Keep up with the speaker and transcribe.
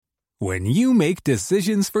When you make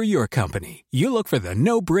decisions for your company, you look for the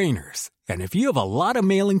no-brainers. And if you have a lot of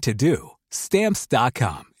mailing to do,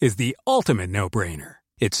 Stamps.com is the ultimate no-brainer.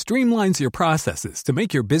 It streamlines your processes to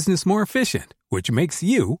make your business more efficient, which makes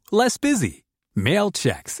you less busy. Mail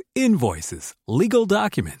checks, invoices, legal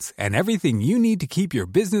documents, and everything you need to keep your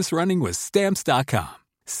business running with Stamps.com.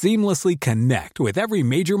 Seamlessly connect with every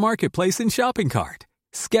major marketplace and shopping cart.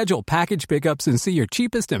 Schedule package pickups and see your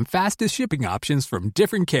cheapest and fastest shipping options from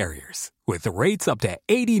different carriers, with rates up to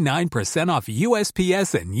 89% off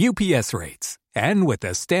USPS and UPS rates. And with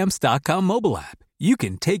the Stamps.com mobile app, you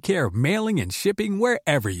can take care of mailing and shipping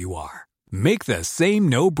wherever you are. Make the same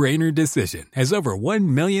no-brainer decision as over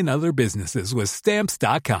 1 million other businesses with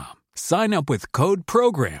Stamps.com. Sign up with code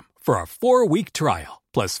PROGRAM for a 4-week trial,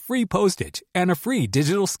 plus free postage and a free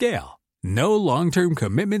digital scale. No long-term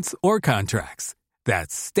commitments or contracts.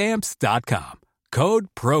 That's Stamps.com. Code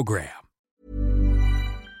PROGRAM.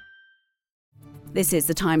 This is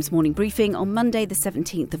the Times morning briefing on Monday the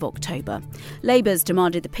 17th of October. Labour's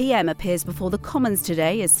demanded the PM appears before the Commons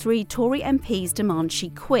today as 3 Tory MPs demand she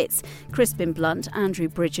quits. Crispin Blunt, Andrew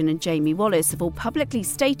Bridgen and Jamie Wallace have all publicly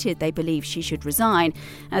stated they believe she should resign,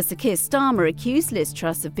 as the Keir Starmer accused Liz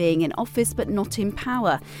Truss of being in office but not in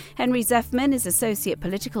power. Henry Zeffman is Associate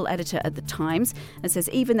Political Editor at The Times and says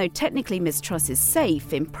even though technically Ms Truss is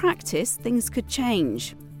safe, in practice things could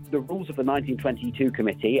change. The rules of the 1922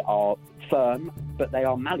 committee are firm, but they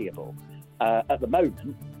are malleable. At the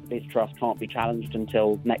moment, Liz Truss can't be challenged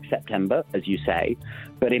until next September, as you say.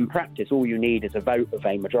 But in practice, all you need is a vote of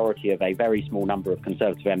a majority of a very small number of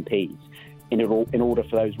Conservative MPs in order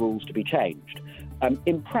for those rules to be changed.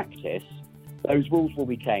 In practice, those rules will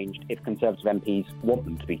be changed if Conservative MPs want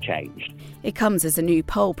them to be changed. It comes as a new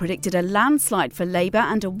poll predicted a landslide for Labour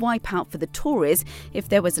and a wipeout for the Tories if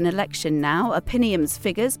there was an election now. Opinium's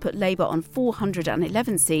figures put Labour on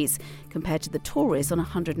 411 seats compared to the Tories on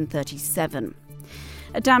 137.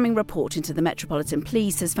 A damning report into the Metropolitan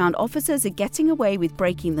Police has found officers are getting away with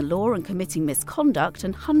breaking the law and committing misconduct,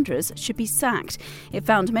 and hundreds should be sacked. It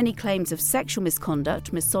found many claims of sexual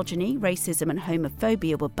misconduct, misogyny, racism and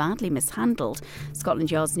homophobia were badly mishandled.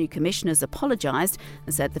 Scotland Yard's new commissioners apologised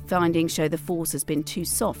and said the findings show the force has been too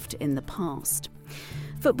soft in the past.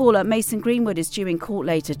 Footballer Mason Greenwood is due in court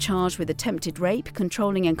later, charged with attempted rape,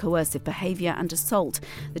 controlling and coercive behaviour and assault.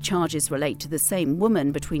 The charges relate to the same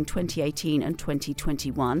woman between 2018 and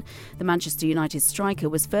 2021. The Manchester United striker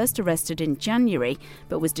was first arrested in January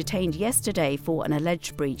but was detained yesterday for an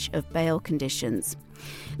alleged breach of bail conditions.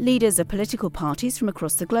 Leaders of political parties from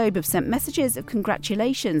across the globe have sent messages of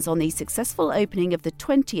congratulations on the successful opening of the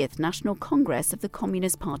 20th National Congress of the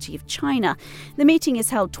Communist Party of China. The meeting is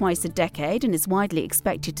held twice a decade and is widely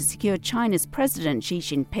expected to secure China's President Xi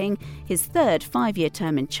Jinping his third 5-year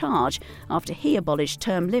term in charge after he abolished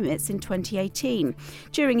term limits in 2018.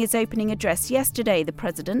 During his opening address yesterday, the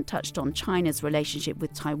president touched on China's relationship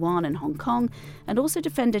with Taiwan and Hong Kong and also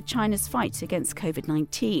defended China's fight against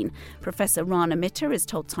COVID-19. Professor Rana Mitter has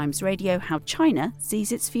told Times Radio how China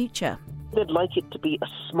sees its future. They'd like it to be a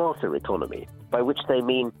smarter economy, by which they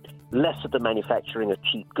mean less of the manufacturing of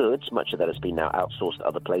cheap goods, much of that has been now outsourced to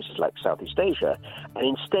other places like Southeast Asia, and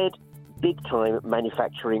instead big-time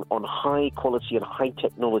manufacturing on high-quality and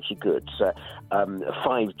high-technology goods.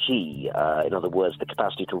 5G, in other words, the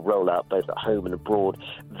capacity to roll out both at home and abroad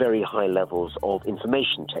very high levels of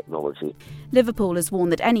information technology. Liverpool has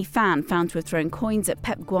warned that any fan found to have thrown coins at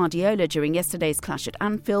Pep Guardiola during yesterday's clash at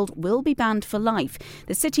Anfield will be banned for life.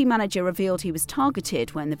 The City manager revealed he was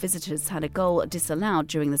targeted when the visitors had a goal disallowed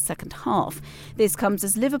during the second half. This comes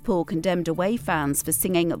as Liverpool condemned away fans for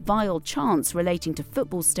singing vile chants relating to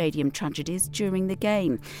football stadium tragedies during the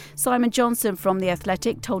game. Simon Johnson from The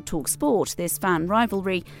Athletic told TalkSport this fan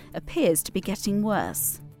rivalry appears to be getting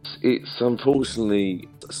worse. It's unfortunately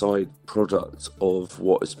a side product of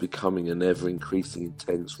what is becoming an ever-increasing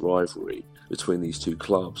intense rivalry between these two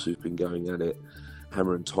clubs who've been going at it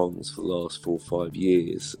hammer and tongs for the last 4 or 5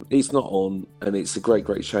 years. It's not on, and it's a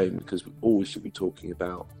great shame because all we should be talking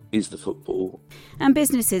about is the football. And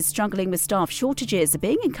businesses struggling with staff shortages are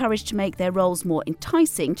being encouraged to make their roles more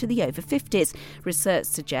enticing to the over 50s. Research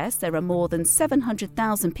suggests there are more than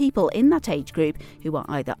 700,000 people in that age group who are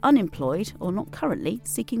either unemployed or not currently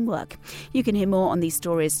seeking work. You can hear more on these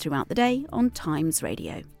stories throughout the day on Times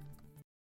Radio.